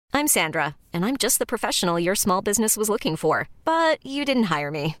I'm Sandra, and I'm just the professional your small business was looking for. But you didn't hire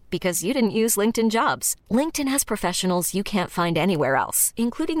me because you didn't use LinkedIn Jobs. LinkedIn has professionals you can't find anywhere else,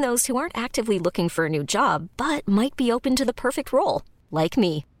 including those who aren't actively looking for a new job, but might be open to the perfect role, like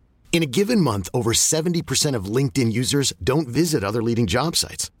me. In a given month, over 70% of LinkedIn users don't visit other leading job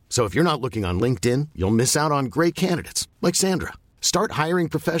sites. So if you're not looking on LinkedIn, you'll miss out on great candidates like Sandra. Start hiring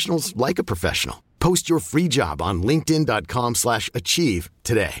professionals like a professional. Post your free job on linkedin.com/achieve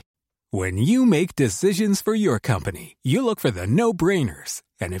today. When you make decisions for your company, you look for the no-brainers.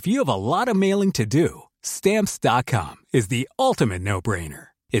 And if you have a lot of mailing to do, Stamps.com is the ultimate no-brainer.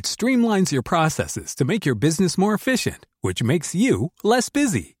 It streamlines your processes to make your business more efficient, which makes you less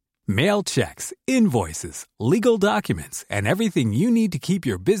busy. Mail checks, invoices, legal documents, and everything you need to keep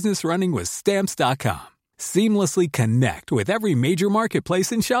your business running with Stamps.com. Seamlessly connect with every major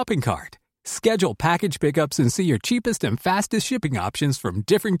marketplace and shopping cart. Schedule package pickups and see your cheapest and fastest shipping options from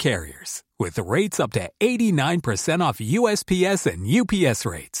different carriers, with rates up to 89% off USPS and UPS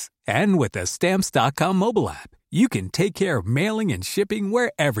rates. And with the Stamps.com mobile app, you can take care of mailing and shipping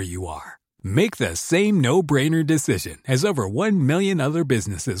wherever you are. Make the same no-brainer decision as over 1 million other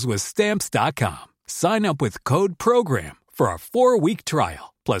businesses with Stamps.com. Sign up with code PROGRAM for a 4-week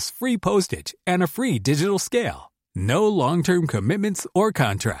trial, plus free postage and a free digital scale. No long-term commitments or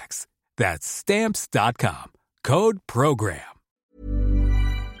contracts. That's Stamps.com. Code PROGRAM.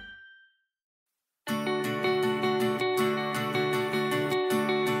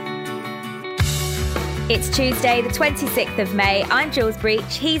 It's Tuesday, the 26th of May. I'm Jules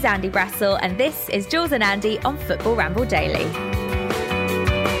Breach, he's Andy Brassel, and this is Jules and Andy on Football Ramble Daily.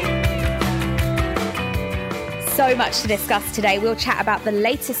 So much to discuss today. We'll chat about the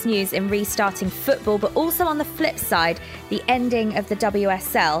latest news in restarting football, but also on the flip side, the ending of the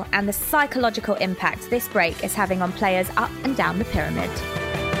WSL and the psychological impact this break is having on players up and down the pyramid.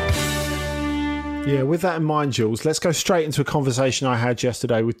 Yeah, with that in mind, Jules, let's go straight into a conversation I had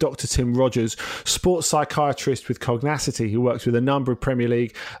yesterday with Dr. Tim Rogers, sports psychiatrist with Cognacity, who works with a number of Premier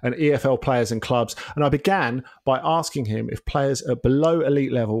League and EFL players and clubs. And I began by asking him if players at below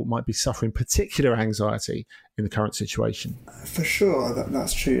elite level might be suffering particular anxiety in the current situation. For sure,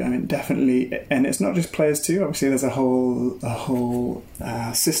 that's true. I mean, definitely, and it's not just players too. Obviously, there's a whole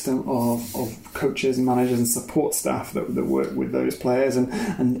system of coaches and managers and support staff that work with those players,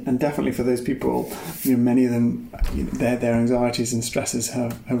 and definitely for those people, many of them, their anxieties and stresses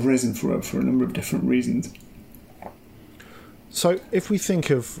have risen for a number of different reasons. So, if we think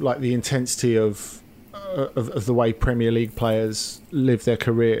of like the intensity of the way Premier League players live their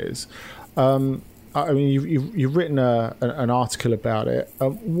careers. I mean, you've written an article about it.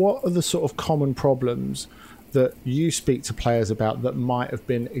 What are the sort of common problems that you speak to players about that might have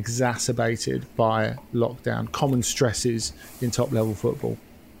been exacerbated by lockdown? Common stresses in top-level football.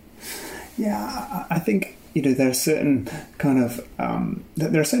 Yeah, I think there are certain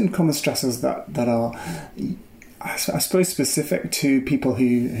common stresses that are, I suppose, specific to people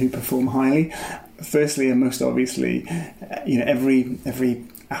who perform highly. Firstly, and most obviously, every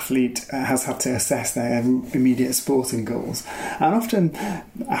athlete has had to assess their immediate sporting goals, and often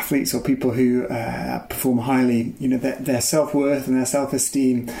athletes or people who perform highly, their self-worth and their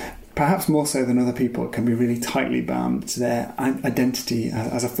self-esteem, perhaps more so than other people, can be really tightly bound to their identity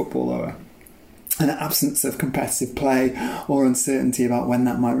as a footballer. An absence of competitive play or uncertainty about when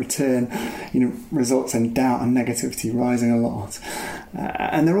that might return, results in doubt and negativity rising a lot.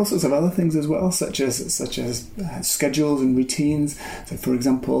 And there are all sorts of other things as well, such as schedules and routines. So, for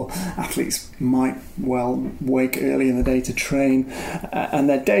example, athletes might well wake early in the day to train, and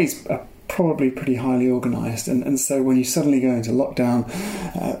their days are probably pretty highly organised. And so when you suddenly go into lockdown,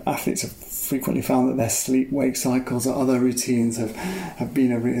 athletes have frequently found that their sleep-wake cycles or other routines have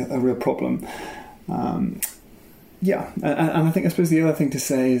been a real problem. And I suppose the other thing to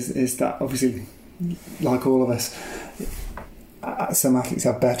say is that obviously, like all of us, some athletes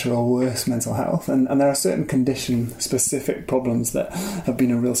have better or worse mental health, and there are certain condition-specific problems that have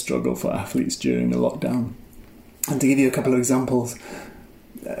been a real struggle for athletes during the lockdown. And to give you a couple of examples,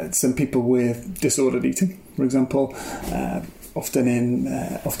 some people with disordered eating, for example, often in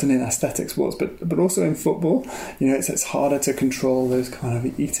aesthetic sports, but also in football. It's harder to control those kind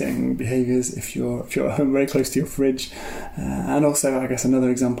of eating behaviours if you're at home very close to your fridge. And also, I guess another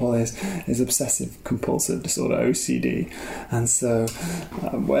example is obsessive compulsive disorder, OCD. And so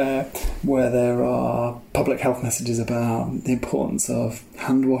where there are public health messages about the importance of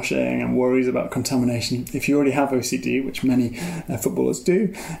hand washing and worries about contamination, if you already have OCD, which many footballers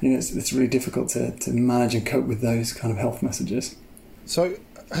do, it's really difficult to manage and cope with those kind of health messages. So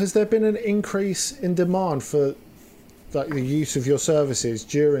has there been an increase in demand for like the use of your services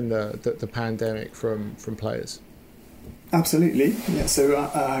during the pandemic from players? Absolutely, yeah. So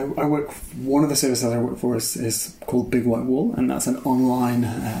I work. One of the services I work for is called Big White Wall, and that's an online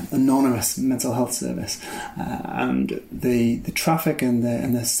anonymous mental health service. And the traffic and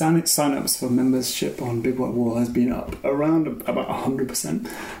the sign-ups for membership on Big White Wall has been up around about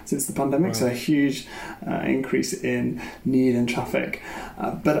 100% since the pandemic. Wow. So a huge increase in need and traffic.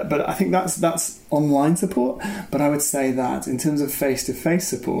 But I think that's online support. But I would say that in terms of face-to-face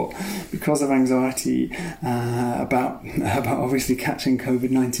support, because of anxiety about obviously catching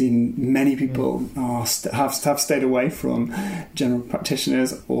COVID-19, many people have stayed away from general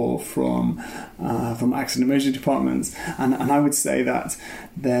practitioners or from accident emergency departments, and I would say that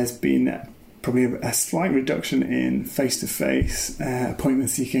there's been probably a slight reduction in face-to-face appointment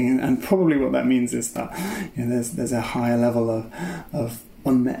seeking, and probably what that means is that there's a higher level of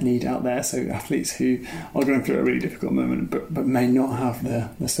unmet need out there. So athletes who are going through a really difficult moment but may not have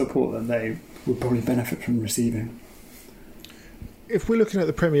the support that they would probably benefit from receiving. If we're looking at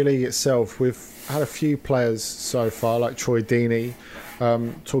the Premier League itself, we've had a few players so far, like Troy Deeney,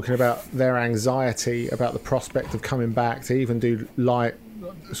 talking about their anxiety about the prospect of coming back to even do light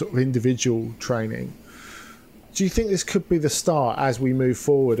sort of individual training. Do you think this could be the start, as we move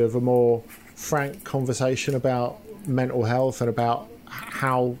forward, of a more frank conversation about mental health and about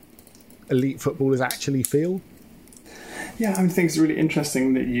how elite footballers actually feel? Yeah, I think it's really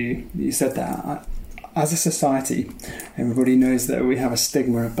interesting that you said that. As a society, everybody knows that we have a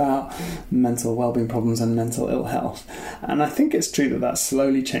stigma about mental wellbeing problems and mental ill health. And I think it's true that that's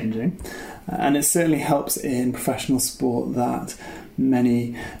slowly changing. And it certainly helps in professional sport that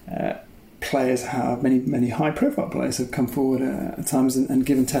many players have, many high-profile players have come forward at times and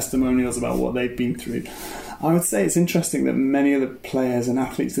given testimonials about what they've been through. I would say it's interesting that many of the players and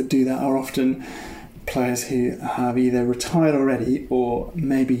athletes that do that are often players who have either retired already or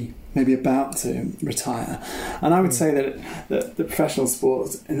maybe about to retire. And I would say that the professional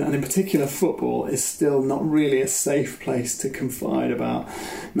sports, and in particular football, is still not really a safe place to confide about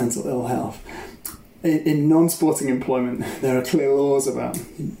mental ill health. In non-sporting employment, there are clear laws about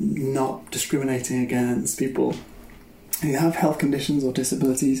not discriminating against people who have health conditions or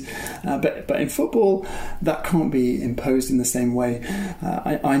disabilities, but in football that can't be imposed in the same way.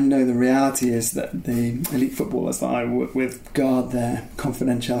 I know the reality is that the elite footballers that I work with guard their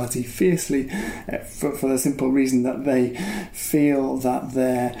confidentiality fiercely for the simple reason that they feel that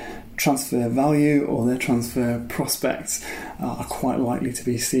their transfer value or their transfer prospects are quite likely to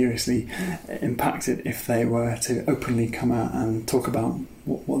be seriously impacted if they were to openly come out and talk about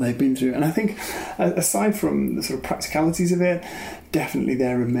what they've been through. And I think aside from the sort of practicalities of it, definitely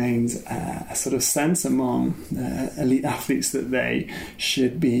there remains a sort of sense among elite athletes that they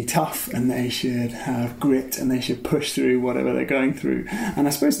should be tough and they should have grit and they should push through whatever they're going through. And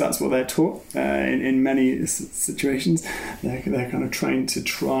I suppose that's what they're taught in many situations. They're kind of trained to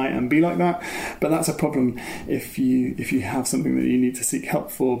try and be like that. But that's a problem if you have something that you need to seek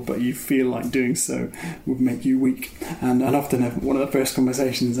help for, but you feel like doing so would make you weak. And often one of the first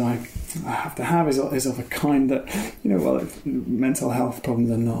conversations I have to have is of a kind that, mental health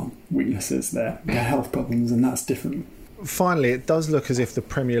problems are not weaknesses, they're health problems, and that's different. Finally, it does look as if the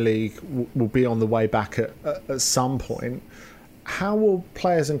Premier League will be on the way back at some point. How will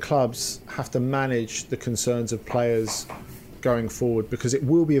players and clubs have to manage the concerns of players going forward? Because it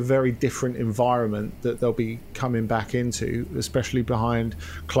will be a very different environment that they'll be coming back into, especially behind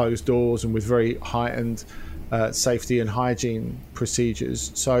closed doors and with very heightened safety and hygiene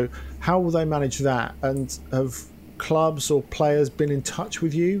procedures. So how will they manage that? And have clubs or players been in touch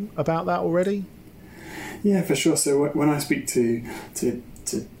with you about that already? Yeah, for sure. So when I speak to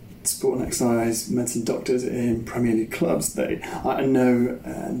sport and exercise medicine doctors in Premier League clubs, I know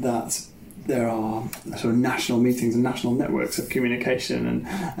that there are sort of national meetings and national networks of communication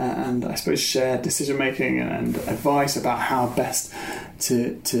and I suppose shared decision making and advice about how best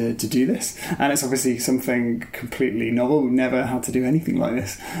to do this. And it's obviously something completely novel. We've never had to do anything like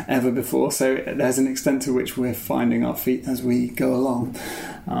this ever before, so there's an extent to which we're finding our feet as we go along.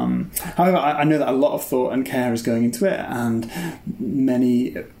 However, I know that a lot of thought and care is going into it, and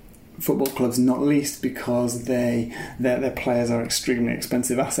many football clubs, not least because their players are extremely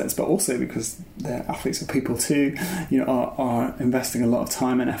expensive assets, but also because their athletes are people too, are investing a lot of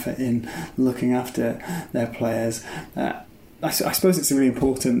time and effort in looking after their players. I suppose it's really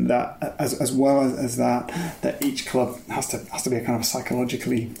important that, as well as that each club has to be a kind of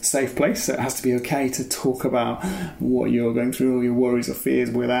psychologically safe place. So it has to be okay to talk about what you're going through or your worries or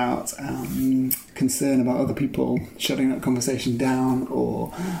fears without concern about other people shutting that conversation down,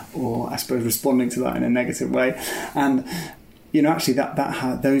 or I suppose responding to that in a negative way. And actually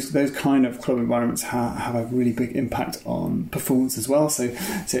those kind of club environments have a really big impact on performance as well. So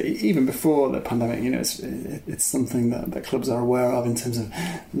even before the pandemic, it's something that clubs are aware of in terms of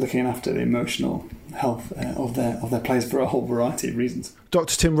looking after the emotional health of their players for a whole variety of reasons.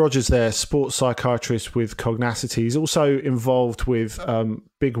 Dr. Tim Rogers there, sports psychiatrist with Cognacity. He's also involved with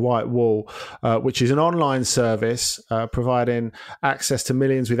Big White Wall, which is an online service providing access to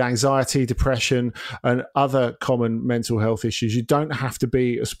millions with anxiety, depression and other common mental health issues. You don't have to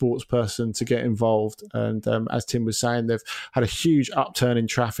be a sports person to get involved. And as Tim was saying, they've had a huge upturn in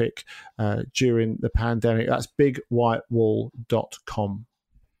traffic during the pandemic. That's bigwhitewall.com.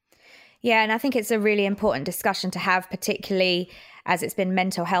 Yeah, and I think it's a really important discussion to have, particularly as it's been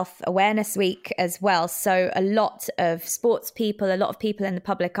Mental Health Awareness Week as well. So a lot of sports people, a lot of people in the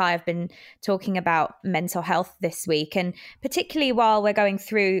public eye have been talking about mental health this week. And particularly while we're going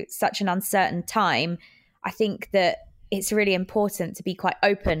through such an uncertain time, I think that it's really important to be quite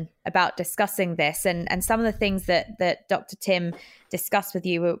open about discussing this. And some of the things that Dr. Tim discussed with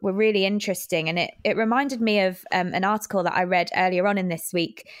you were really interesting. And it reminded me of an article that I read earlier on in this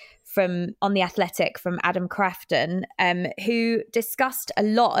week on The Athletic from Adam Crafton, who discussed a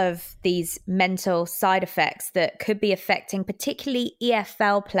lot of these mental side effects that could be affecting particularly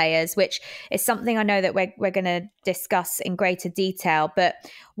EFL players, which is something I know that we're going to discuss in greater detail. But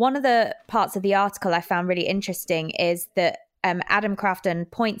one of the parts of the article I found really interesting is that Adam Crafton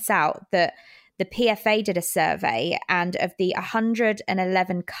points out that the PFA did a survey, and of the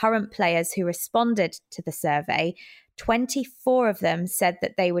 111 current players who responded to the survey, 24 of them said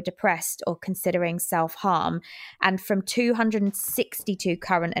that they were depressed or considering self-harm. And from 262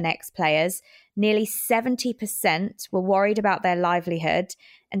 current and ex-players, nearly 70% were worried about their livelihood,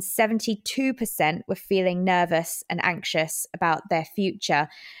 and 72% were feeling nervous and anxious about their future.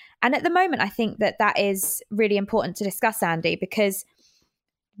 And at the moment, I think that is really important to discuss, Andy, because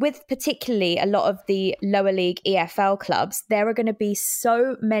with particularly a lot of the lower league EFL clubs, there are going to be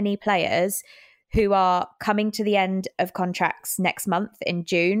so many players who are coming to the end of contracts next month in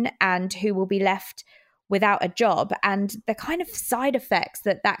June and who will be left without a job. And the kind of side effects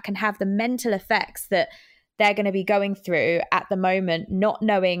that can have, the mental effects that they're going to be going through at the moment, not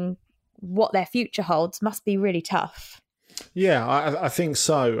knowing what their future holds, must be really tough. Yeah, I think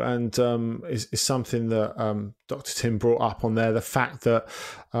so. And is something that Dr. Tim brought up on there, the fact that,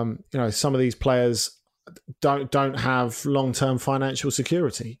 some of these players don't have long-term financial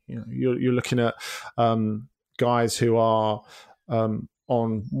security. You're looking at guys who are on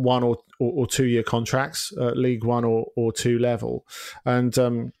 1 or 2 year contracts at League One or 2 level. And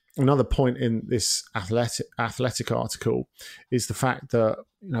another point in this athletic article is the fact that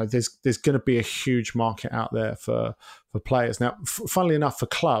there's going to be a huge market out there for players. Now, funnily enough, for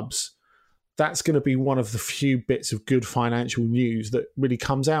clubs, that's going to be one of the few bits of good financial news that really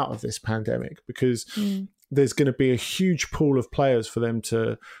comes out of this pandemic, because there's going to be a huge pool of players for them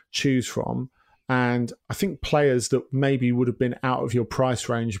to choose from. And I think players that maybe would have been out of your price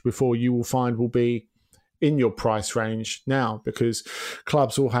range before, you will find will be in your price range now, because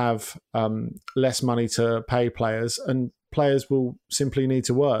clubs will have less money to pay players, and players will simply need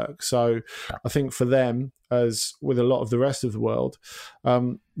to work. So I think for them, as with a lot of the rest of the world,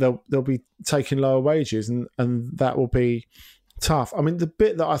 they'll be taking lower wages, and that will be tough. I mean, the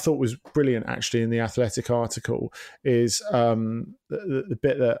bit that I thought was brilliant actually in the Athletic article is the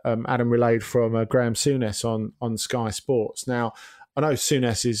bit that Adam relayed from Graham Souness on Sky Sports. Now, I know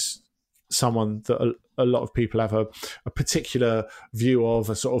Souness is someone that a lot of people have a particular view of,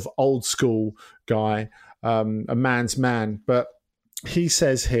 a sort of old school guy, a man's man. But he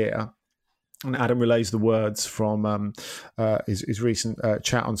says here, and Adam relays the words from his recent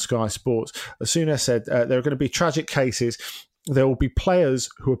chat on Sky Sports. Souness said, there are going to be tragic cases. There will be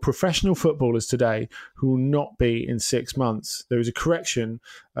players who are professional footballers today who will not be in 6 months. There is a correction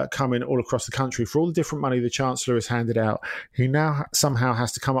coming all across the country for all the different money the Chancellor has handed out. He now somehow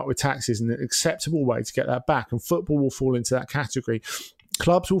has to come up with taxes in an acceptable way to get that back, and football will fall into that category.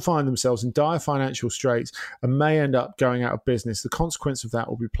 Clubs will find themselves in dire financial straits and may end up going out of business. The consequence of that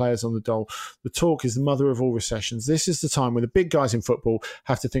will be players on the dole. The talk is the mother of all recessions. This is the time when the big guys in football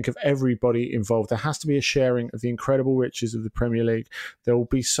have to think of everybody involved. There has to be a sharing of the incredible riches of the Premier League. There will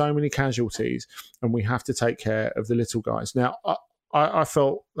be so many casualties, and we have to take care of the little guys. Now, I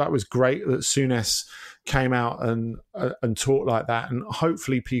felt that was great that Souness came out and talked like that, and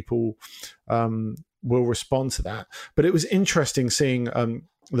hopefully people will respond to that. But it was interesting seeing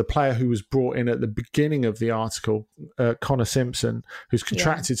the player who was brought in at the beginning of the article, Connor Simpson, who's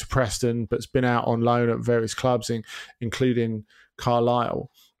contracted to Preston but's been out on loan at various clubs, including Carlisle.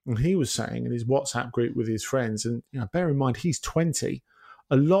 And he was saying in his WhatsApp group with his friends, and bear in mind he's 20,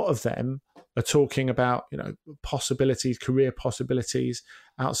 a lot of them are talking about possibilities, career possibilities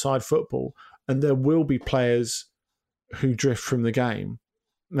outside football, and there will be players who drift from the game.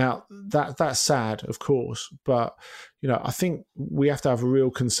 Now, that's sad, of course, but I think we have to have a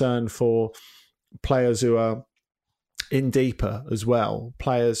real concern for players who are in deeper as well,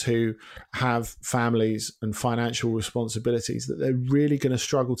 players who have families and financial responsibilities that they're really going to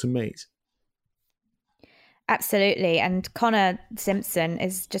struggle to meet. Absolutely. And Connor Simpson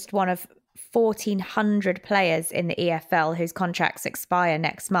is just one of 1,400 players in the EFL whose contracts expire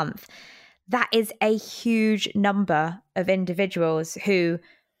next month. That is a huge number of individuals who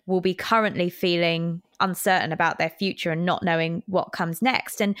will be currently feeling uncertain about their future and not knowing what comes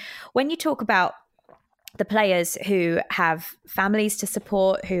next. And when you talk about the players who have families to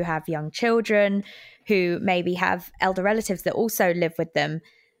support, who have young children, who maybe have elder relatives that also live with them,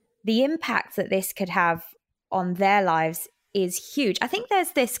 the impact that this could have on their lives is huge. I think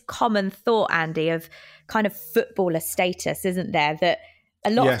there's this common thought, Andy, of kind of footballer status, isn't there? That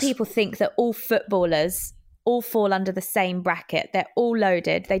a lot of people think that all footballers all fall under the same bracket. They're all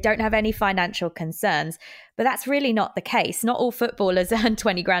loaded. They don't have any financial concerns. But that's really not the case. Not all footballers earn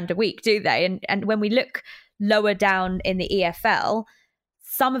 20 grand a week, do they? And when we look lower down in the EFL,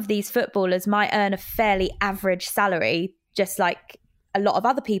 some of these footballers might earn a fairly average salary, just like a lot of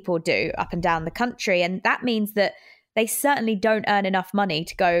other people do up and down the country. And that means that they certainly don't earn enough money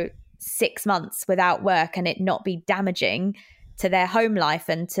to go 6 months without work and it not be damaging to their home life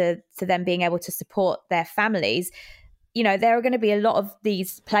and to them being able to support their families. There are going to be a lot of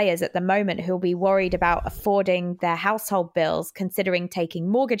these players at the moment who will be worried about affording their household bills, considering taking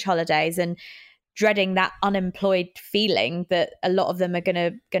mortgage holidays and dreading that unemployed feeling that a lot of them are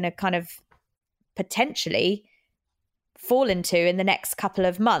going to kind of potentially fall into in the next couple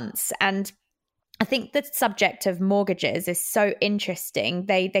of months. And I think the subject of mortgages is so interesting.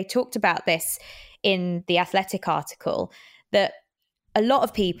 They talked about this in the Athletic article, that a lot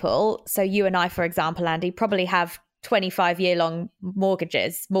of people, so you and I, for example, Andy, probably have 25-year-long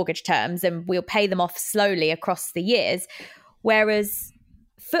mortgage terms, and we'll pay them off slowly across the years. Whereas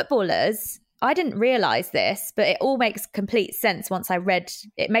footballers, I didn't realise this, but it all makes complete sense once I read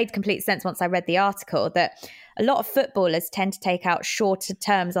the article, that a lot of footballers tend to take out shorter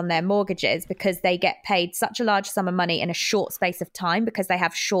terms on their mortgages because they get paid such a large sum of money in a short space of time because they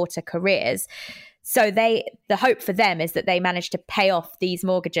have shorter careers. So the hope for them is that they manage to pay off these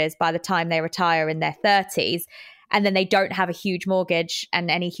mortgages by the time they retire in their 30s, and then they don't have a huge mortgage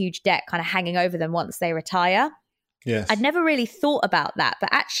and any huge debt kind of hanging over them once they retire. Yes. I'd never really thought about that, but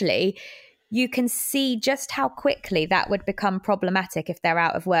actually you can see just how quickly that would become problematic if they're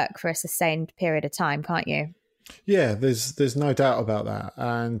out of work for a sustained period of time, can't you? Yeah, there's no doubt about that.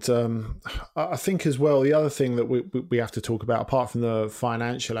 And I think as well, the other thing that we have to talk about, apart from the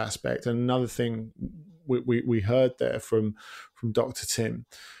financial aspect, and another thing we heard there from Dr. Tim,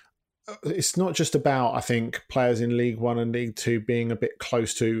 it's not just about, I think, players in League One and League Two being a bit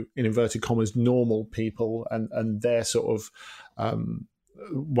close to, in inverted commas, normal people and their sort of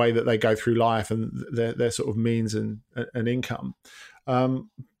way that they go through life and their sort of means and income.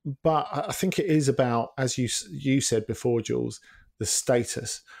 But I think it is about, as you said before, Jules, the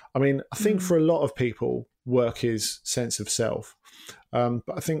status. I mean, I think for a lot of people, work is sense of self. But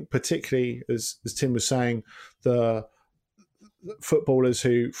I think particularly, as Tim was saying, the footballers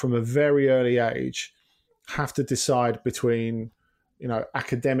who, from a very early age, have to decide between,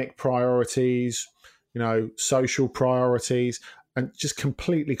 academic priorities, social priorities, and just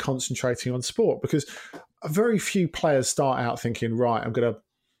completely concentrating on sport. Because very few players start out thinking, right, I'm going to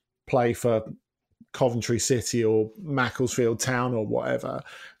play for Coventry City or Macclesfield Town or whatever.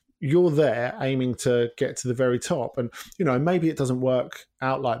 You're there aiming to get to the very top. And, maybe it doesn't work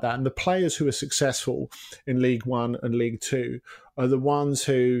out like that. And the players who are successful in League One and League Two are the ones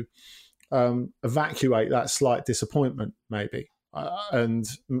who evacuate that slight disappointment, maybe, and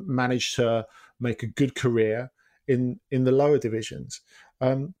manage to make a good career in the lower divisions.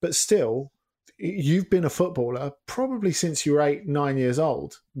 But still, you've been a footballer probably since you were 8-9 years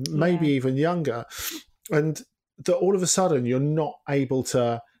old, maybe even younger. And that all of a sudden you're not able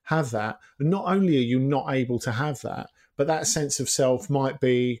to have that. And not only are you not able to have that, but that sense of self might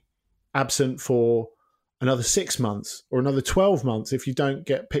be absent for another 6 months or another 12 months if you don't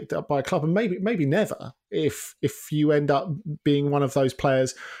get picked up by a club, and maybe never if you end up being one of those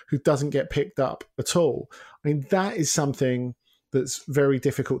players who doesn't get picked up at all. I mean, that is something that's very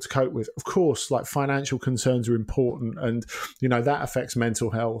difficult to cope with. Of course, like financial concerns are important, and that affects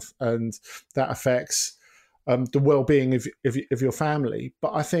mental health, and that affects the well-being of your family.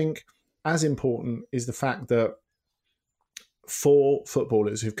 But I think as important is the fact that for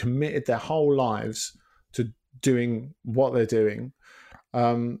footballers who've committed their whole lives to doing what they're doing,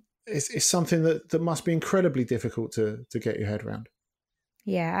 it's something that must be incredibly difficult to get your head around.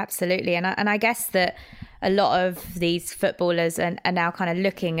 Yeah, absolutely. And I guess that a lot of these footballers are now kind of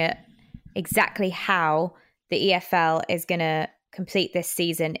looking at exactly how the EFL is going to complete this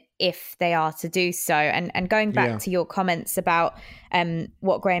season if they are to do so. And going back to your comments about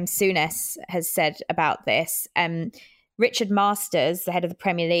what Graham Souness has said about this, Richard Masters, the head of the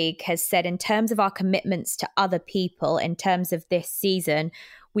Premier League, has said, in terms of our commitments to other people, in terms of this season,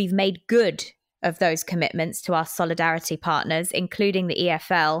 we've made good of those commitments to our solidarity partners, including the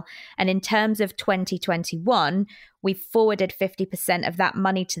EFL. And in terms of 2021, we've forwarded 50% of that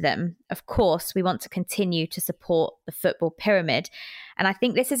money to them. Of course, we want to continue to support the football pyramid. And I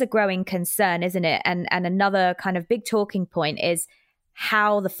think this is a growing concern, isn't it? And another kind of big talking point is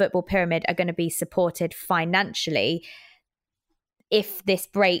how the football pyramid are going to be supported financially if this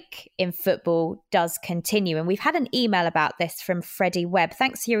break in football does continue. And we've had an email about this from Freddie Webb.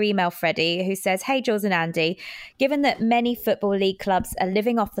 Thanks for your email, Freddie, who says, "Hey, Jules and Andy, given that many Football League clubs are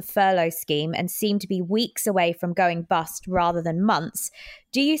living off the furlough scheme and seem to be weeks away from going bust rather than months,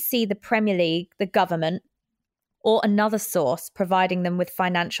 do you see the Premier League, the government, or another source providing them with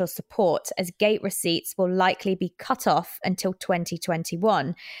financial support, as gate receipts will likely be cut off until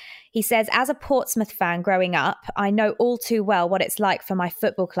 2021? He says, as a Portsmouth fan growing up, I know all too well what it's like for my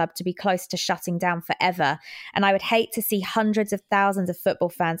football club to be close to shutting down forever. And I would hate to see hundreds of thousands of football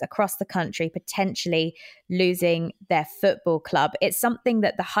fans across the country potentially losing their football club. It's something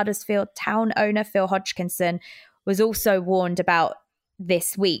that the Huddersfield Town owner, Phil Hodgkinson, was also warned about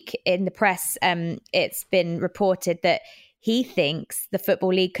this week in the press. It's been reported that he thinks the Football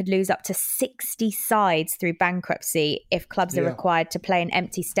League could lose up to 60 sides through bankruptcy if clubs are required to play in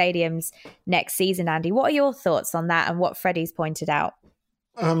empty stadiums next season. Andy, what are your thoughts on that and what Freddie's pointed out?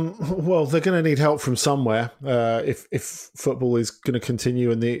 Well, they're going to need help from somewhere if football is going to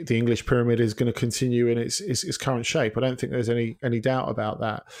continue and the English pyramid is going to continue in its current shape. I don't think there's any doubt about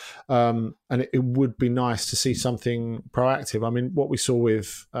that. And it would be nice to see something proactive. I mean, what we saw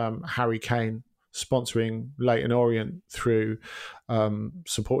with Harry Kane sponsoring Leyton Orient through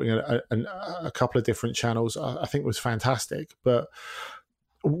supporting a couple of different channels, I think was fantastic. But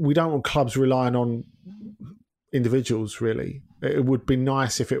we don't want clubs relying on individuals, really. It would be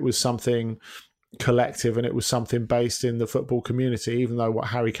nice if it was something collective and it was something based in the football community, even though what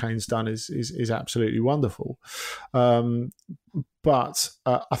Harry Kane's done is absolutely wonderful. But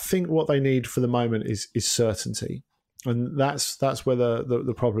I think what they need for the moment is certainty. And that's where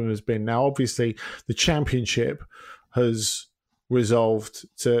the problem has been. Now, obviously, the Championship has resolved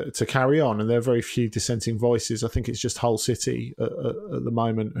to carry on, and there are very few dissenting voices. I think it's just Hull City at the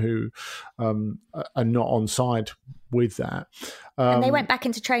moment who are not on side with that. And they went back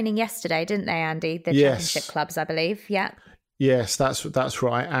into training yesterday, didn't they, Andy? The Championship clubs, I believe. Yeah. Yes, that's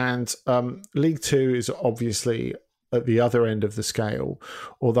right. And League Two is obviously at the other end of the scale,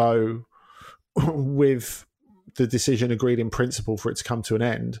 although with the decision agreed in principle for it to come to an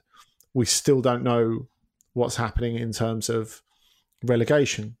end, we still don't know what's happening in terms of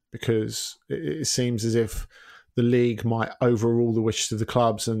relegation, because it seems as if the league might overrule the wishes of the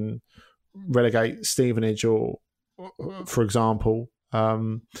clubs and relegate Stevenage, or for example,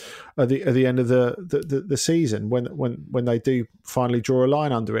 at the end of the season when they do finally draw a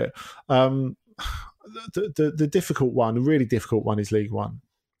line under it. The difficult one, the really difficult one, is League One.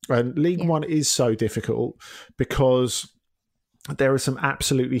 And League One is so difficult because there are some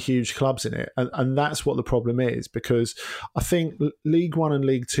absolutely huge clubs in it. And that's what the problem is, because I think League One and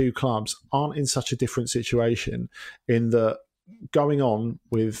League Two clubs aren't in such a different situation in that going on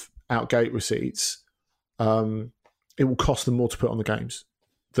without gate receipts, it will cost them more to put on the games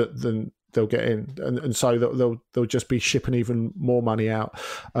than they'll get in. And so they'll just be shipping even more money out.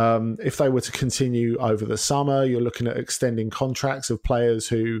 If they were to continue over the summer, you're looking at extending contracts of players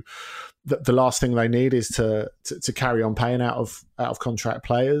who the last thing they need is to carry on paying out of contract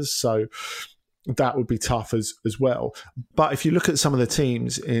players. So that would be tough as well. But if you look at some of the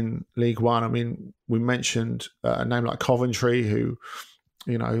teams in League One, I mean, we mentioned a name like Coventry, who,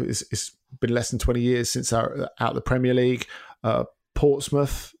 you know, it's been less than 20 years since they're out of the Premier League.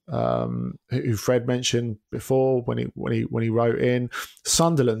 Portsmouth, who Fred mentioned before when he wrote in.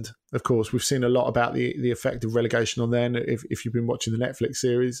 Sunderland, of course, we've seen a lot about the effect of relegation on them. If you've been watching the Netflix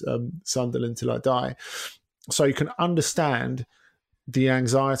series Sunderland Till I Die, so you can understand the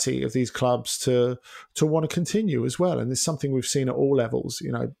anxiety of these clubs to want to continue as well. And it's something we've seen at all levels,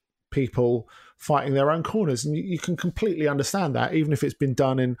 people fighting their own corners. And you can completely understand that, even if it's been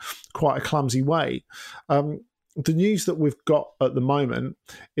done in quite a clumsy way. The news that we've got at the moment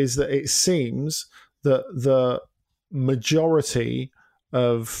is that it seems that the majority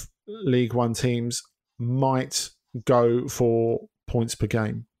of League One teams might go for points per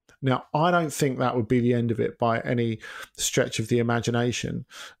game. Now, I don't think that would be the end of it by any stretch of the imagination.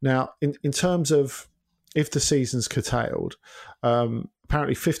 Now, in terms of if the season's curtailed,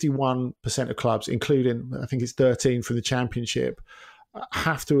 apparently 51% of clubs, including, I think it's 13 from the Championship,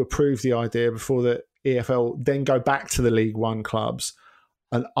 have to approve the idea before the EFL then go back to the League One clubs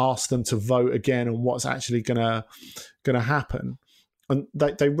and ask them to vote again on what's actually going to happen. And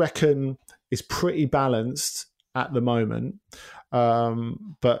they reckon it's pretty balanced at the moment.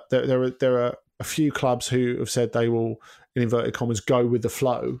 But there are a few clubs who have said they will, in inverted commas, go with the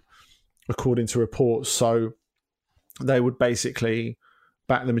flow, according to reports. So they would basically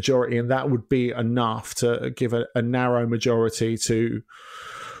back the majority, and that would be enough to give a narrow majority to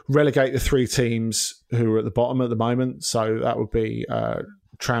relegate the three teams who are at the bottom at the moment. So that would be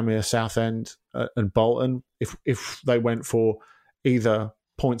Tranmere, Southend, and Bolton. If they went for either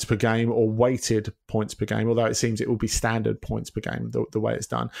points per game or weighted points per game, although it seems it will be standard points per game the way it's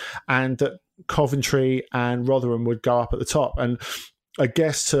done, and that Coventry and Rotherham would go up at the top. And I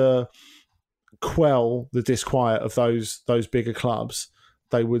guess to quell the disquiet of those bigger clubs,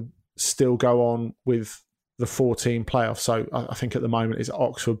 they would still go on with the 4-team playoff. So I think at the moment it's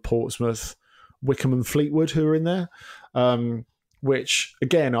Oxford, Portsmouth, Wycombe and Fleetwood who are in there. Which,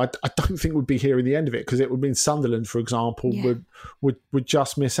 again, I don't think would be hearing the end of it, because it would mean Sunderland, for example, would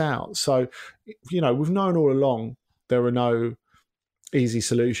just miss out. So, we've known all along there are no easy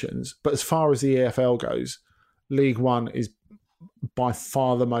solutions. But as far as the EFL goes, League One is by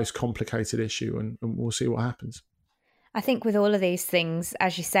far the most complicated issue, and we'll see what happens. I think with all of these things,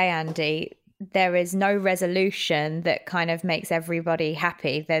 as you say, Andy, there is no resolution that kind of makes everybody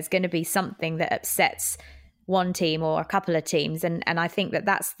happy. There's going to be something that upsets one team or a couple of teams. And I think that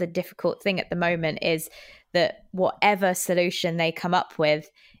that's the difficult thing at the moment, is that whatever solution they come up with,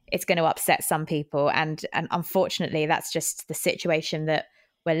 it's going to upset some people. And unfortunately, that's just the situation that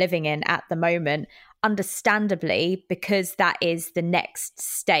we're living in at the moment. Understandably, because that is the next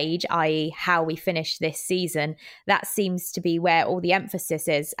stage, i.e. how we finish this season, that seems to be where all the emphasis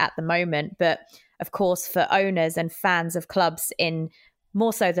is at the moment. But of course, for owners and fans of clubs in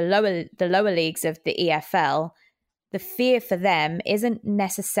more so the lower leagues of the EFL, the fear for them isn't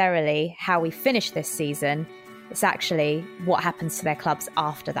necessarily how we finish this season. It's actually what happens to their clubs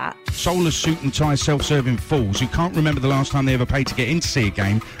after that. Soulless suit and tie self-serving fools who can't remember the last time they ever paid to get in to see a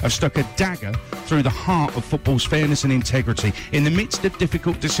game have stuck a dagger through the heart of football's fairness and integrity. In the midst of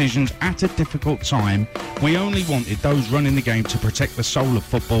difficult decisions at a difficult time, we only wanted those running the game to protect the soul of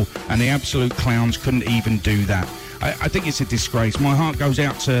football, and the absolute clowns couldn't even do that. I think it's a disgrace. My heart goes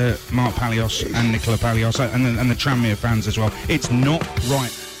out to Mark Palios and Nicola Palios and the Tranmere fans as well. It's not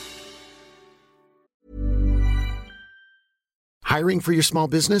right. Hiring for your small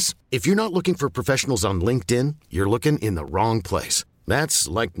business? If you're not looking for professionals on LinkedIn, you're looking in the wrong place. That's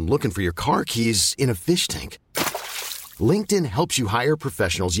like looking for your car keys in a fish tank. LinkedIn helps you hire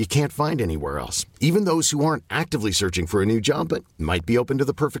professionals you can't find anywhere else, even those who aren't actively searching for a new job but might be open to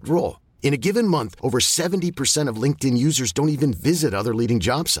the perfect role. In a given month, over 70% of LinkedIn users don't even visit other leading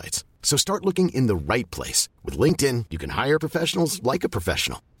job sites. So start looking in the right place. With LinkedIn, you can hire professionals like a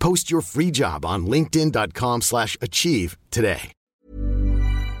professional. Post your free job on linkedin.com/achieve today.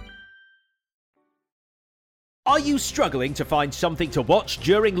 Are you struggling to find something to watch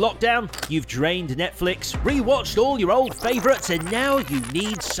during lockdown? You've drained Netflix, rewatched all your old favourites, and now you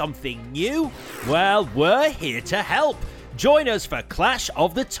need something new? Well, we're here to help. Join us for Clash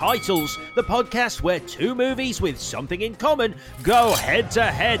of the Titles, the podcast where two movies with something in common go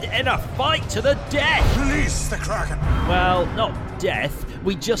head-to-head in a fight to the death. Release the Kraken. Well, not death.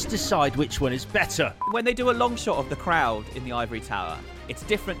 We just decide which one is better. When they do a long shot of the crowd in the Ivory Tower, it's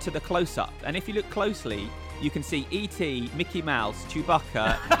different to the close-up. And if you look closely, you can see E.T., Mickey Mouse,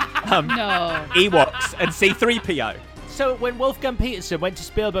 Chewbacca, Ewoks, and C-3PO. So when Wolfgang Peterson went to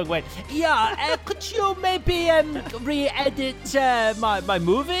Spielberg, could you maybe re-edit my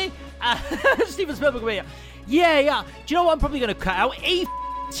movie? Steven Spielberg went, yeah. Do you know what I'm probably going to cut out?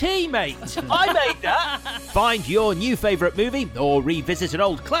 E.T., mate. I made that. Find your new favourite movie or revisit an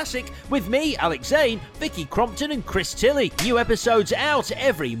old classic with me, Alex Zane, Vicky Crompton and Chris Tilley. New episodes out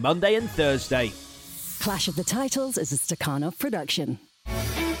every Monday and Thursday. Clash of the Titles is a Stakhanov production.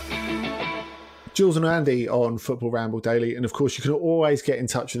 Jules and Andy on Football Ramble Daily. And of course, you can always get in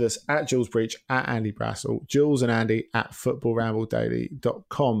touch with us at Jules Breach, at Andy Brassel, Jules and Andy at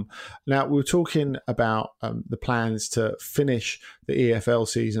footballrambledaily.com. Now, we were talking about the plans to finish the EFL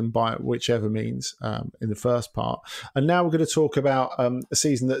season by whichever means in the first part. And now we're going to talk about a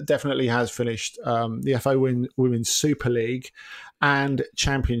season that definitely has finished. The FA Women's Super League and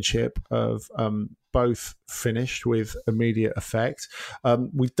Championship of both finished with immediate effect.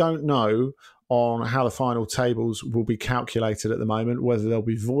 We don't know on how the final tables will be calculated at the moment, whether they'll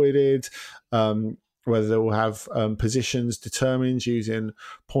be voided, whether they will have positions determined using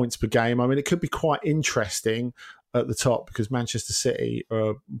points per game. I mean, it could be quite interesting at the top because Manchester City are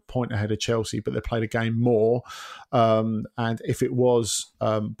a point ahead of Chelsea, but they played a game more. And if it was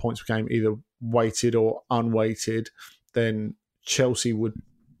points per game, either weighted or unweighted, then Chelsea would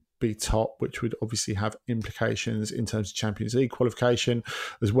be top, which would obviously have implications in terms of Champions League qualification,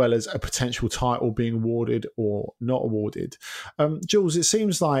 as well as a potential title being awarded or not awarded. Jules, it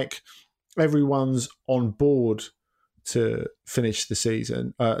seems like everyone's on board to finish the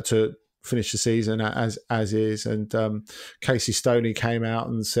season, as is. And Casey Stoney came out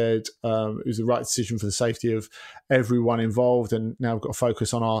and said it was the right decision for the safety of everyone involved, and now we've got to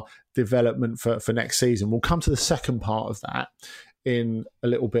focus on our development for next season. We'll come to the second part of that in a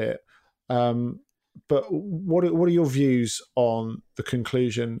little bit. But what are your views on the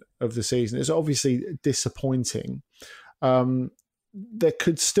conclusion of the season? It's obviously disappointing. There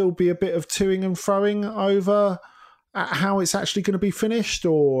could still be a bit of toing and froing over how it's actually going to be finished,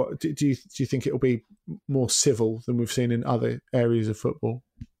 or do you think it will be more civil than we've seen in other areas of football?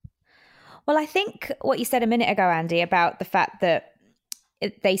 Well, I think what you said a minute ago, Andy, about the fact that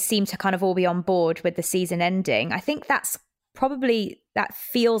they seem to kind of all be on board with the season ending, I think that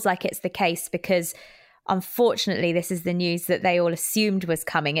feels like it's the case because unfortunately this is the news that they all assumed was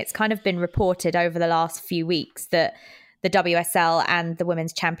coming. It's kind of been reported over the last few weeks that the WSL and the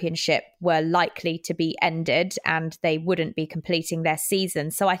Women's Championship were likely to be ended and they wouldn't be completing their season.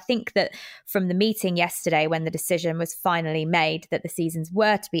 So I think that from the meeting yesterday, when the decision was finally made that the seasons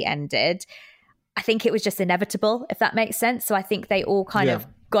were to be ended, I think it was just inevitable, if that makes sense. So I think they all kind of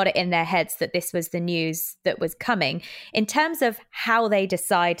got it in their heads that this was the news that was coming. In terms of how they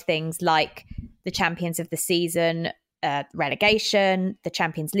decide things like the champions of the season, relegation, the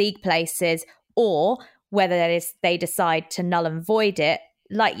Champions League places, or whether that is they decide to null and void it,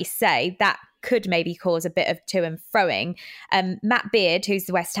 like you say, that could maybe cause a bit of to and froing. Matt Beard, who's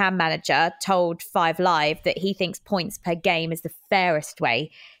the West Ham manager, told 5 Live that he thinks points per game is the fairest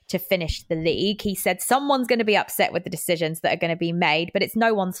way to finish the league. He said someone's going to be upset with the decisions that are going to be made, but it's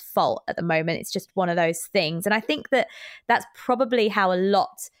no one's fault at the moment. It's just one of those things. And I think that that's probably how a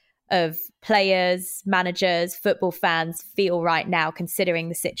lot of players, managers, football fans feel right now, considering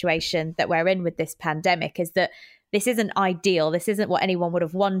the situation that we're in with this pandemic, is that this isn't ideal. This isn't what anyone would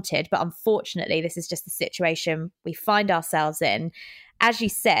have wanted, but unfortunately, this is just the situation we find ourselves in. As you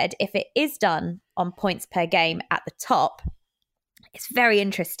said, if it is done on points per game at the top, it's very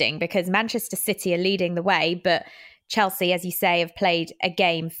interesting because Manchester City are leading the way, but Chelsea, as you say, have played a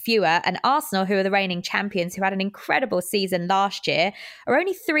game fewer, and Arsenal, who are the reigning champions, who had an incredible season last year, are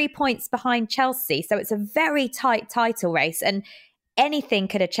only 3 points behind Chelsea. So it's a very tight title race, and anything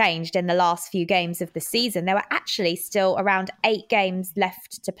could have changed in the last few games of the season. There were actually still around 8 games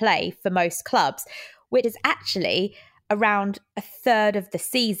left to play for most clubs, which is actually around a third of the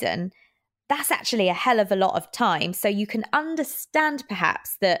season. That's actually a hell of a lot of time. So you can understand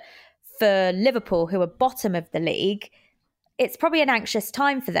perhaps that for Liverpool, who are bottom of the league, it's probably an anxious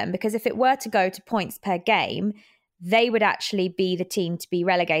time for them, because if it were to go to points per game, they would actually be the team to be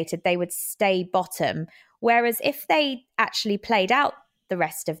relegated. They would stay bottom. Whereas if they actually played out the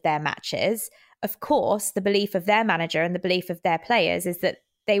rest of their matches, of course, the belief of their manager and the belief of their players is that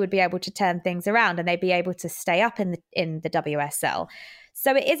they would be able to turn things around and they'd be able to stay up in the WSL.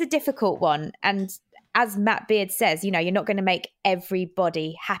 So it is a difficult one. And as Matt Beard says, you know, you're not going to make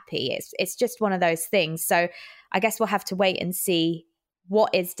everybody happy. It's just one of those things. So I guess we'll have to wait and see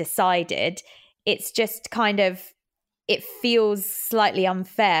what is decided. It's just kind of, it feels slightly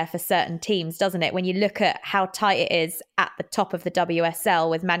unfair for certain teams, doesn't it? When you look at how tight it is at the top of the WSL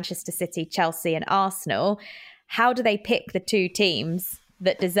with Manchester City, Chelsea and Arsenal, how do they pick the 2 teams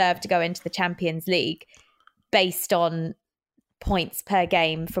that deserve to go into the Champions League based on points per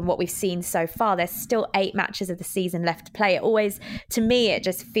game from what we've seen so far? There's still 8 matches of the season left to play. It always, to me, it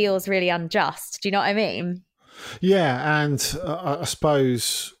just feels really unjust. Do you know what I mean? Yeah, and I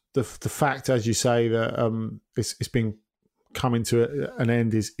suppose the fact, as you say, that it's been coming to an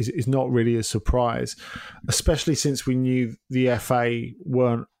end is not really a surprise, especially since we knew the FA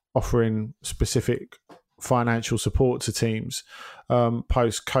weren't offering specific financial support to teams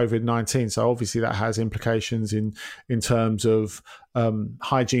post COVID-19. So obviously that has implications in terms of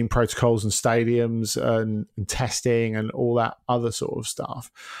hygiene protocols and stadiums and testing and all that other sort of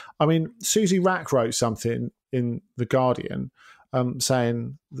stuff. I mean, Susie Rack wrote something in The Guardian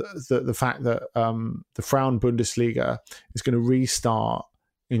saying that the fact that the Frauen Bundesliga is going to restart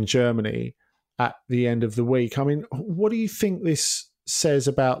in Germany at the end of the week. I mean, what do you think this says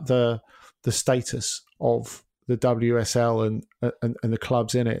about the status of the WSL and the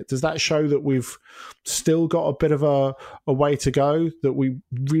clubs in it? Does that show that we've still got a bit of a way to go, that we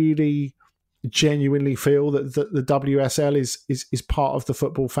really genuinely feel that the WSL is part of the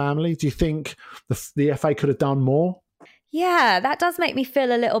football family? Do you think the FA could have done more? Yeah, that does make me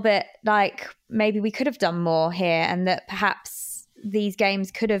feel a little bit like maybe we could have done more here, and that perhaps these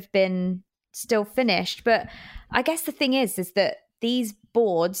games could have been still finished. But I guess the thing is that these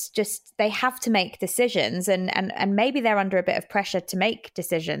boards they have to make decisions, and maybe they're under a bit of pressure to make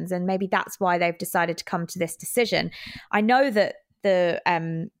decisions, and maybe that's why they've decided to come to this decision. I know that the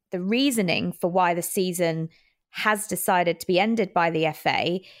reasoning for why the season has decided to be ended by the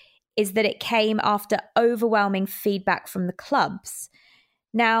FA is that it came after overwhelming feedback from the clubs.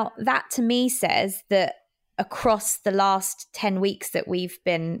 Now, that to me says that across the last 10 weeks that we've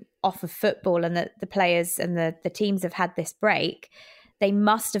been off of football and that the players and the teams have had this break, they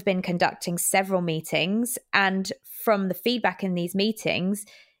must have been conducting several meetings. And from the feedback in these meetings,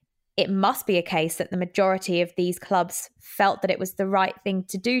 it must be a case that the majority of these clubs felt that it was the right thing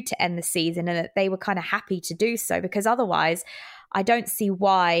to do to end the season, and that they were kind of happy to do so, because otherwise I don't see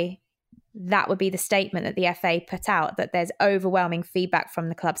why that would be the statement that the FA put out, that there's overwhelming feedback from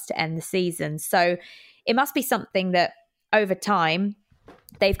the clubs to end the season. So it must be something that over time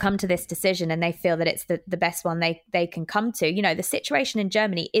they've come to this decision and they feel that it's the best one they can come to. You know, the situation in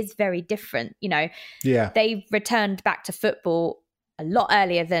Germany is very different. You know, they returned back to football a lot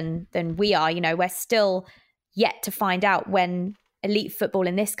earlier than we are. You know, we're still yet to find out when elite football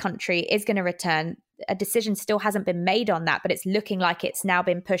in this country is going to return. A decision still hasn't been made on that, but it's looking like it's now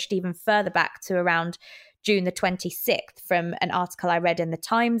been pushed even further back to around June the 26th from an article I read in the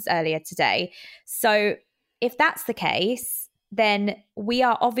Times earlier today. So if that's the case, then we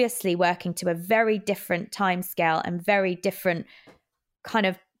are obviously working to a very different timescale and very different kind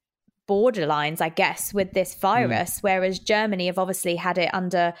of borderlines, I guess, with this virus, whereas Germany have obviously had it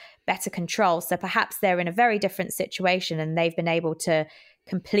under better control. So perhaps they're in a very different situation and they've been able to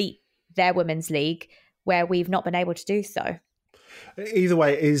complete their women's league where we've not been able to do so. Either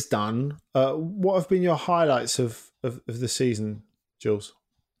way, it is done. What have been your highlights of the season, Jules?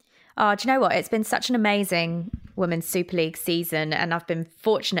 Oh, do you know what? It's been such an amazing Women's Super League season, and I've been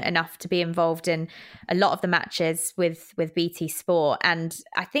fortunate enough to be involved in a lot of the matches with BT Sport. And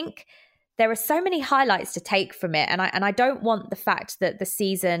I think there are so many highlights to take from it. And I don't want the fact that the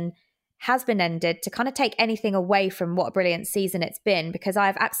season has been ended to kind of take anything away from what a brilliant season it's been, because I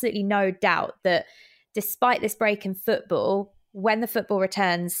have absolutely no doubt that despite this break in football, when the football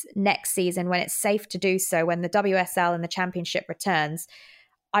returns next season, when it's safe to do so, when the WSL and the Championship returns,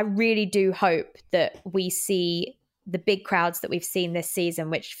 I really do hope that we see the big crowds that we've seen this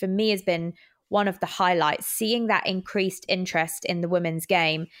season, which for me has been one of the highlights, seeing that increased interest in the women's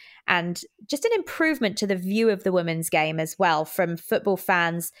game and just an improvement to the view of the women's game as well from football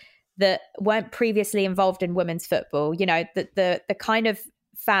fans that weren't previously involved in women's football. You know, the kind of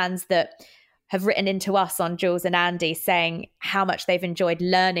fans that have written into us on Jules and Andy saying how much they've enjoyed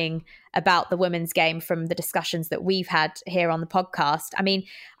learning about the women's game from the discussions that we've had here on the podcast. I mean,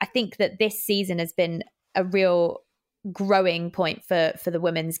 I think that this season has been a real growing point for the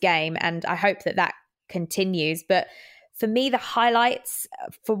women's game, and I hope that continues. But for me, the highlights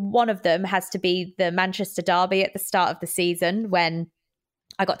for one of them has to be the Manchester derby at the start of the season, when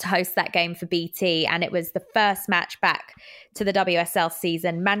I got to host that game for BT, and it was the first match back to the WSL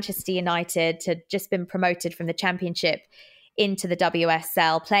season. Manchester United had just been promoted from the Championship into the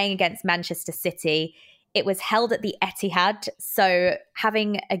WSL, playing against Manchester City. It was held at the Etihad, so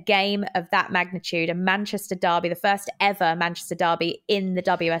having a game of that magnitude, a Manchester derby, the first ever Manchester derby in the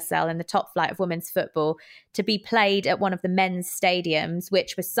WSL, in the top flight of women's football, to be played at one of the men's stadiums,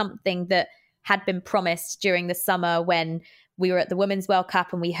 which was something that had been promised during the summer when we were at the Women's World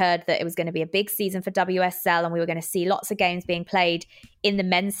Cup and we heard that it was going to be a big season for WSL and we were going to see lots of games being played in the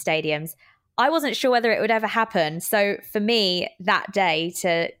men's stadiums. I wasn't sure whether it would ever happen. So for me, that day,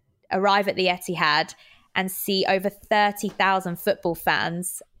 to arrive at the Etihad and see over 30,000 football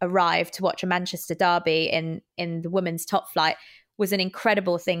fans arrive to watch a Manchester derby in the women's top flight was an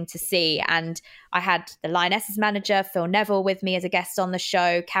incredible thing to see. And I had the Lionesses manager, Phil Neville, with me as a guest on the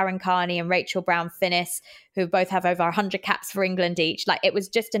show, Karen Carney and Rachel Brown-Finnis, who both have over 100 caps for England each. Like, it was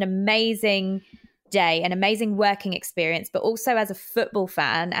just an amazing day, an amazing working experience, but also as a football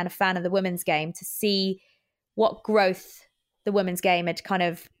fan and a fan of the women's game, to see what growth the women's game had kind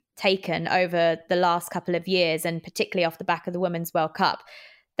of taken over the last couple of years, and particularly off the back of the Women's World Cup.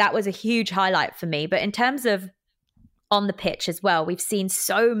 That was a huge highlight for me. But in terms of on the pitch as well, we've seen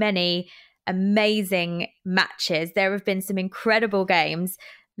so many amazing matches. There have been some incredible games,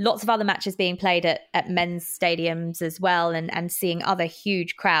 lots of other matches being played at men's stadiums as well, and seeing other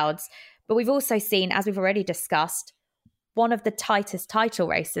huge crowds. But we've also seen, as we've already discussed, one of the tightest title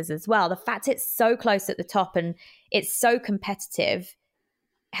races as well. The fact it's so close at the top and it's so competitive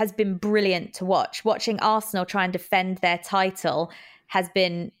has been brilliant to watch. Watching Arsenal try and defend their title has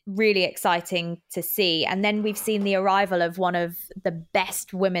been really exciting to see. And then we've seen the arrival of one of the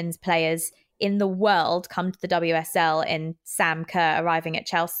best women's players in the world come to the WSL in Sam Kerr, arriving at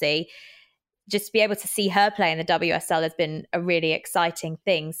Chelsea. Just to be able to see her play in the WSL has been a really exciting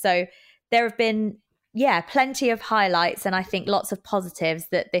thing. So there have been, plenty of highlights, and I think lots of positives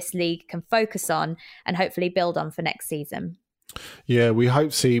that this league can focus on and hopefully build on for next season. Yeah, we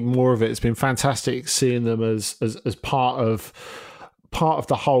hope to see more of it. It's been fantastic seeing them as part of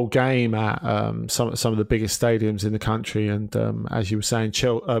the whole game at some of the biggest stadiums in the country. And as you were saying,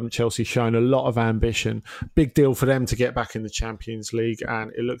 Chelsea showing a lot of ambition. Big deal for them to get back in the Champions League,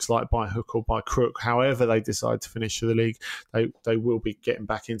 and it looks like by hook or by crook, however they decide to finish the league, they will be getting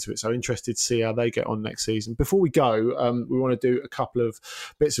back into it. So interested to see how they get on next season. Before we go, we want to do a couple of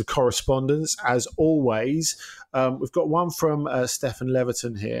bits of correspondence. As always, we've got one from Stefan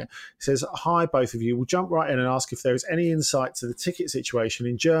Leverton here. He says, "Hi, both of you. We'll jump right in and ask if there is any insight to the ticket situation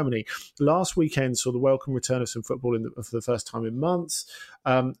in Germany. Last weekend saw the welcome return of some football for the first time in months.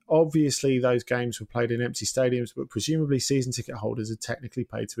 Obviously, those games were played in empty stadiums, but presumably season ticket holders are technically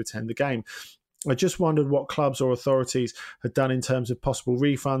paid to attend the game. I just wondered what clubs or authorities had done in terms of possible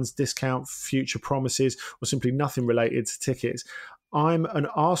refunds, discount, future promises, or simply nothing related to tickets. I'm an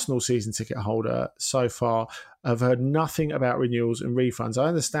Arsenal season ticket holder so far. I've heard nothing about renewals and refunds. I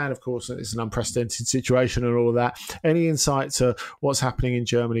understand, of course, that it's an unprecedented situation and all of that. Any insight to what's happening in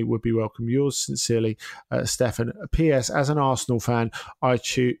Germany would be welcome. Yours sincerely, Stefan. P.S. As an Arsenal fan, I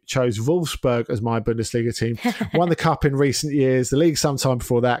chose Wolfsburg as my Bundesliga team. Won the cup in recent years, the league sometime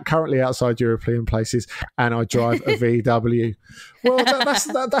before that, currently outside European places, and I drive a VW. Well,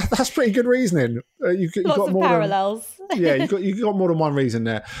 that's pretty good reasoning. You've Lots got of more parallels. You've got more than one reason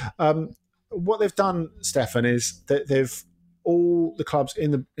there. What they've done, Stefan, is that all the clubs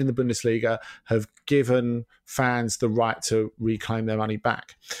in the Bundesliga have given fans the right to reclaim their money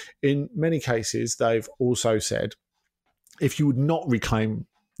back. In many cases, they've also said, if you would not reclaim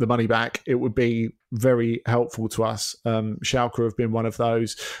the money back, it would be very helpful to us. Schalke have been one of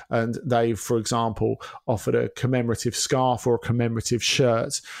those, and they've, for example, offered a commemorative scarf or a commemorative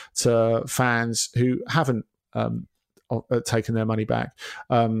shirt to fans who haven't taken their money back.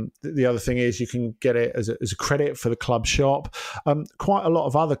 The other thing is you can get it as a credit for the club shop. Quite a lot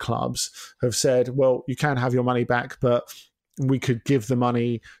of other clubs have said, well, you can have your money back, but we could give the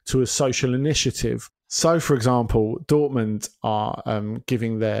money to a social initiative. So, for example, Dortmund are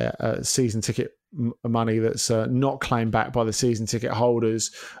giving their season ticket money that's not claimed back by the season ticket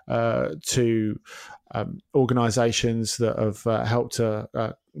holders to organisations that have helped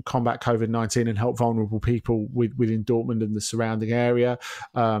to combat COVID-19 and help vulnerable people within Dortmund and the surrounding area.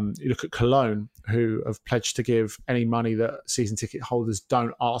 You look at Cologne, who have pledged to give any money that season ticket holders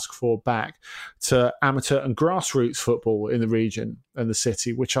don't ask for back to amateur and grassroots football in the region and the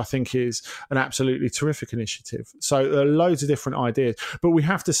city, which I think is an absolutely terrific initiative. So there are loads of different ideas. But we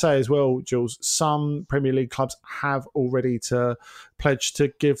have to say as well, Jules, some Premier League clubs have already to pledge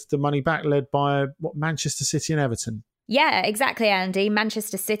to give the money back, led by Manchester City and Everton. Yeah, exactly, Andy.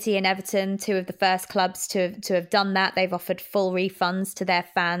 Manchester City and Everton, two of the first clubs to have done that. They've offered full refunds to their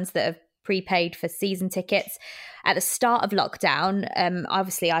fans that have prepaid for season tickets. At the start of lockdown,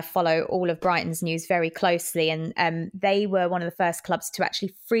 obviously I follow all of Brighton's news very closely, and they were one of the first clubs to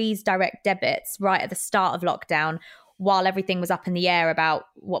actually freeze direct debits right at the start of lockdown, while everything was up in the air about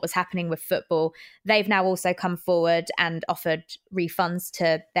what was happening with football. They've now also come forward and offered refunds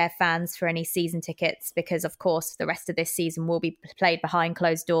to their fans for any season tickets, because, of course, the rest of this season will be played behind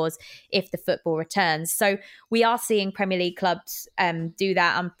closed doors if the football returns. So we are seeing Premier League clubs do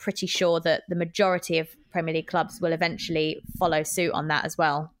that. I'm pretty sure that the majority of Premier League clubs will eventually follow suit on that as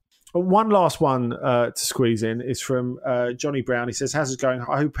well. One last one to squeeze in is from Johnny Brown. He says, how's it going?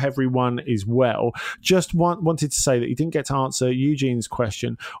 I hope everyone is well. Just wanted to say that you didn't get to answer Eugene's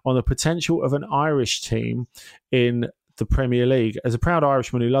question on the potential of an Irish team in the Premier League. As a proud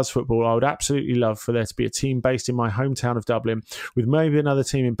Irishman who loves football, I would absolutely love for there to be a team based in my hometown of Dublin with maybe another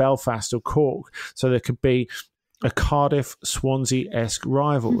team in Belfast or Cork, so there could be a Cardiff-Swansea-esque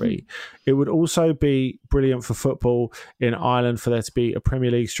rivalry. It would also be brilliant for football in Ireland for there to be a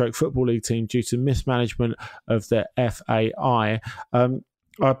Premier League / Football League team due to mismanagement of the FAI.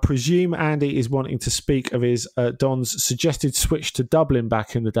 I presume Andy is wanting to speak of his Don's suggested switch to Dublin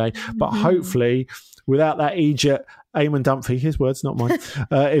back in the day, but hopefully without that Egypt, Eamon Dunphy, his words, not mine,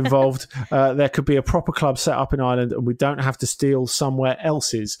 involved, there could be a proper club set up in Ireland and we don't have to steal somewhere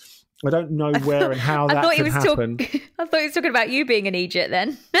else's. I don't know where and how that could happen. I thought he was talking about you being in Egypt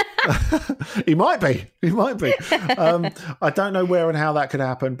then. He might be. I don't know where and how that could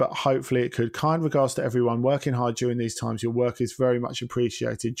happen, but hopefully it could. Kind regards to everyone working hard during these times. Your work is very much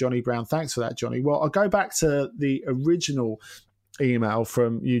appreciated. Johnny Brown, thanks for that, Johnny. Well, I'll go back to the original email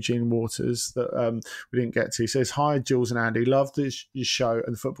from Eugene Waters that we didn't get to. He says, hi Jules and Andy, love your show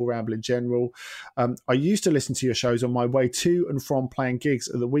and the Football Ramble in general. I used to listen to your shows on my way to and from playing gigs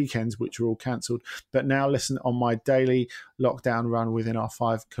at the weekends, which were all cancelled, but now listen on my daily lockdown run within our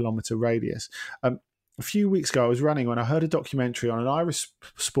 5-kilometre radius. A few weeks ago, I was running when I heard a documentary on an Irish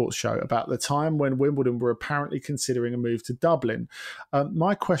sports show about the time when Wimbledon were apparently considering a move to Dublin.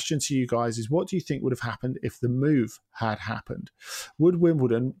 My question to you guys is, what do you think would have happened if the move had happened? Would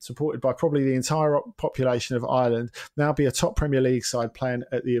Wimbledon, supported by probably the entire population of Ireland, now be a top Premier League side playing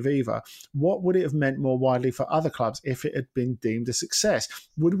at the Aviva? What would it have meant more widely for other clubs if it had been deemed a success?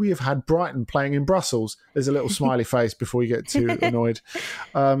 Would we have had Brighton playing in Brussels? There's a little smiley face before you get too annoyed.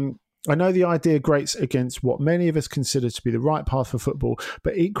 I know the idea grates against what many of us consider to be the right path for football,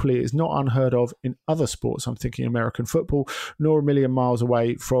 but equally it's not unheard of in other sports. I'm thinking American football, nor a million miles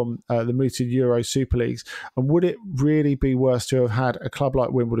away from the mooted Euro Super Leagues. And would it really be worse to have had a club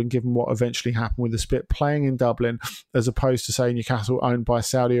like Wimbledon, given what eventually happened with the split, playing in Dublin, as opposed to, say, Newcastle, owned by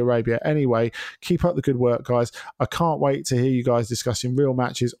Saudi Arabia? Anyway, keep up the good work, guys. I can't wait to hear you guys discussing real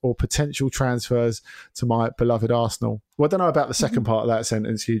matches or potential transfers to my beloved Arsenal. Well, I don't know about the second part of that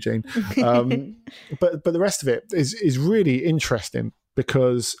sentence, Eugene, but the rest of it is really interesting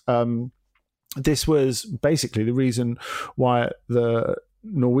because this was basically the reason why the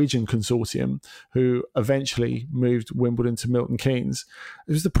Norwegian consortium, who eventually moved Wimbledon to Milton Keynes,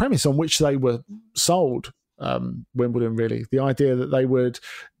 it was the premise on which they were sold Wimbledon, really. The idea that they would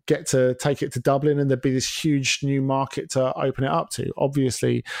get to take it to Dublin and there'd be this huge new market to open it up to.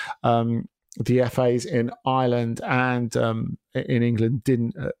 Obviously, the FAs in Ireland and in England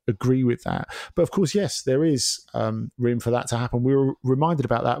didn't agree with that. But of course, yes, there is room for that to happen. We were reminded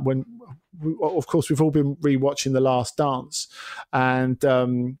about that when, of course, we've all been rewatching The Last Dance, and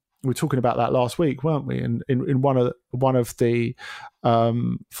we were talking about that last week, weren't we? And in one of the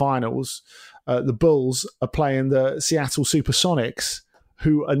finals, the Bulls are playing the Seattle Supersonics,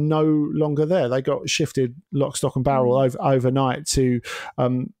 who are no longer there. They got shifted lock, stock and barrel overnight to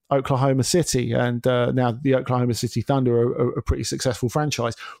Oklahoma City. And now the Oklahoma City Thunder are a pretty successful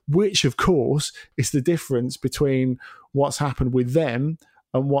franchise, which, of course, is the difference between what's happened with them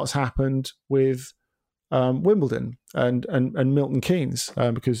and what's happened with Wimbledon and Milton Keynes,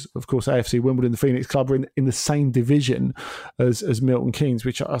 because, of course, AFC Wimbledon, the Phoenix Club, are in the same division as Milton Keynes,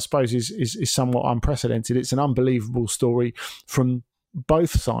 which I suppose is somewhat unprecedented. It's an unbelievable story from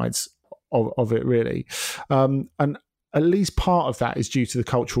both sides of it, really. And at least part of that is due to the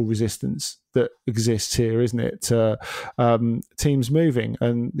cultural resistance that exists here, isn't it? To teams moving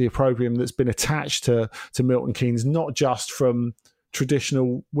and the opprobrium that's been attached to Milton Keynes, not just from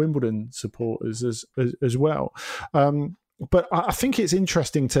traditional Wimbledon supporters as well. But I think it's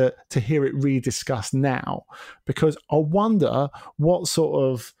interesting to hear it rediscussed now, because I wonder what sort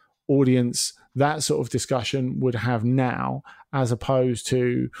of audience that sort of discussion would have now as opposed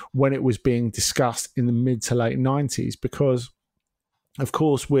to when it was being discussed in the mid to late 90s, because of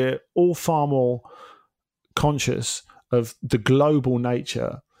course we're all far more conscious of the global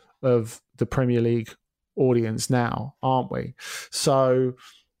nature of the Premier League audience now, aren't we? So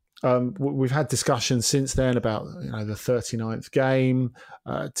we've had discussions since then about the 39th game.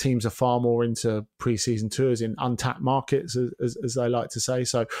 Teams are far more into pre-season tours in untapped markets, as they like to say.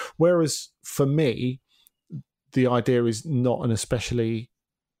 So whereas for me, the idea is not an especially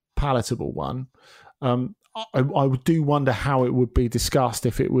palatable one, I do wonder how it would be discussed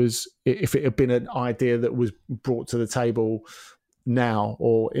if it had been an idea that was brought to the table now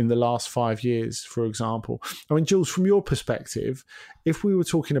or in the last 5 years, for example. I mean, Jules, from your perspective, if we were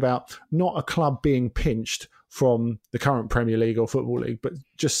talking about not a club being pinched from the current Premier League or Football League, but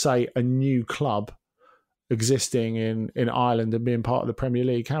just say a new club existing in Ireland and being part of the Premier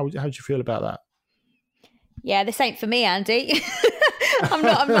League, how do you feel about that? Yeah, this ain't for me, Andy. I'm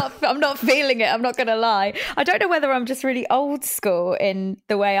not feeling it. I'm not going to lie. I don't know whether I'm just really old school in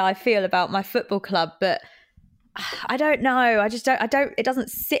the way I feel about my football club, but I don't know. It doesn't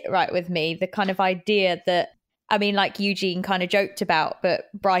sit right with me. The kind of idea that, I mean, like Eugene kind of joked about, but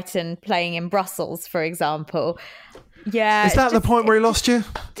Brighton playing in Brussels, for example. Yeah. Is that the point where he lost you?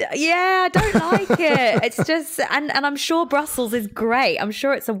 Yeah, I don't like it. It's just, and I'm sure Brussels is great. I'm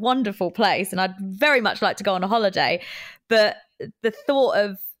sure it's a wonderful place and I'd very much like to go on a holiday. But the thought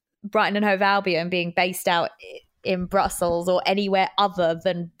of Brighton and Hove Albion being based out in Brussels or anywhere other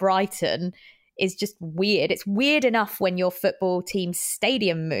than Brighton is just weird. It's weird enough when your football team's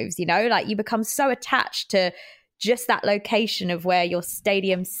stadium moves, you know, like you become so attached to just that location of where your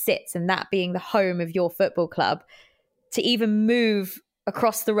stadium sits and that being the home of your football club. To even move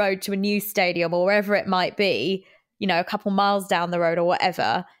across the road to a new stadium or wherever it might be, you know, a couple miles down the road or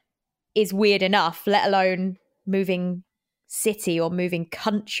whatever, is weird enough, let alone moving city or moving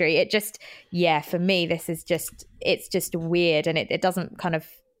country. It just, yeah, for me, it's just weird and it doesn't kind of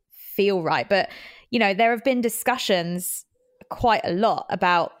feel right. But, you know, there have been discussions quite a lot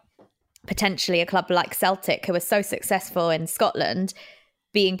about potentially a club like Celtic, who are so successful in Scotland,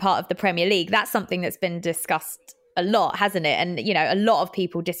 being part of the Premier League. That's something that's been discussed a lot, hasn't it? And, you know, a lot of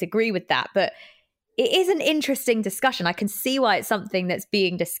people disagree with that, but it is an interesting discussion. I can see why it's something that's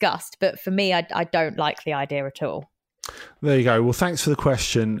being discussed, but for me, I don't like the idea at all. There you go. Well, thanks for the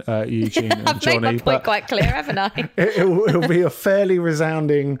question, Eugene and I've Johnny. made my point quite clear, haven't I? It'll be a fairly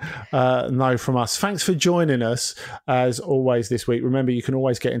resounding no from us. Thanks for joining us, as always, this week. Remember, you can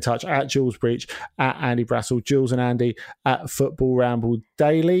always get in touch at Jules Breach, at Andy Brassell, Jules and Andy at Football Ramble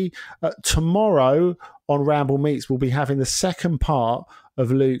Daily. Tomorrow on Ramble Meets, we'll be having the second part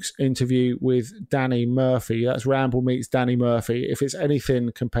of Luke's interview with Danny Murphy. That's Ramble Meets Danny Murphy. If it's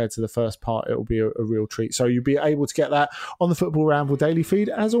anything compared to the first part, it'll be a real treat. So you'll be able to get that on the Football Ramble Daily feed,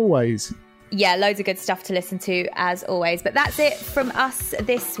 as always. Yeah, loads of good stuff to listen to, as always. But that's it from us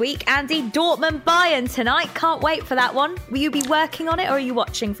this week. Andy, Dortmund Bayern tonight. Can't wait for that one. Will you be working on it or are you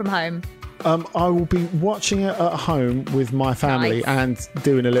watching from home? I will be watching it at home with my family and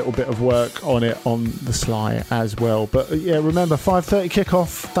doing a little bit of work on it on the sly as well. But yeah, remember, 5:30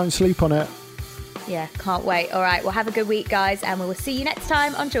 kickoff. Don't sleep on it. Yeah, can't wait. All right, well, have a good week, guys, and we will see you next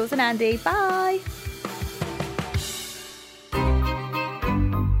time on Jules and Andy. Bye.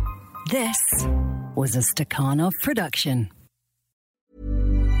 This was a Stakhanov production.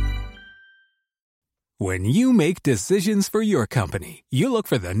 When you make decisions for your company, you look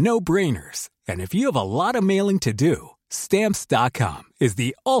for the no-brainers. And if you have a lot of mailing to do, Stamps.com is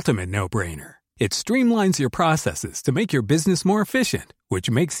the ultimate no-brainer. It streamlines your processes to make your business more efficient, which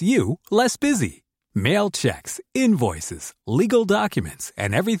makes you less busy. Mail checks, invoices, legal documents,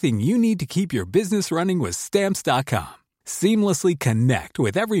 and everything you need to keep your business running with Stamps.com. Seamlessly connect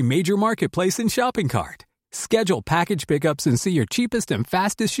with every major marketplace and shopping cart. Schedule package pickups and see your cheapest and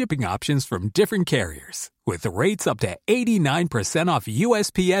fastest shipping options from different carriers. With rates up to 89% off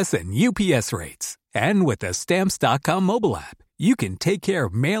USPS and UPS rates. And with the Stamps.com mobile app, you can take care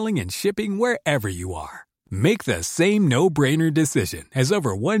of mailing and shipping wherever you are. Make the same no-brainer decision as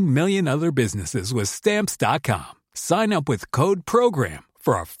over 1 million other businesses with Stamps.com. Sign up with code PROGRAM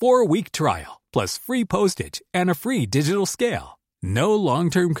for a 4-week trial, plus free postage and a free digital scale. No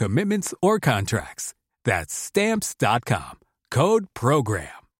long-term commitments or contracts. That's Stamps.com. Code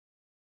PROGRAM.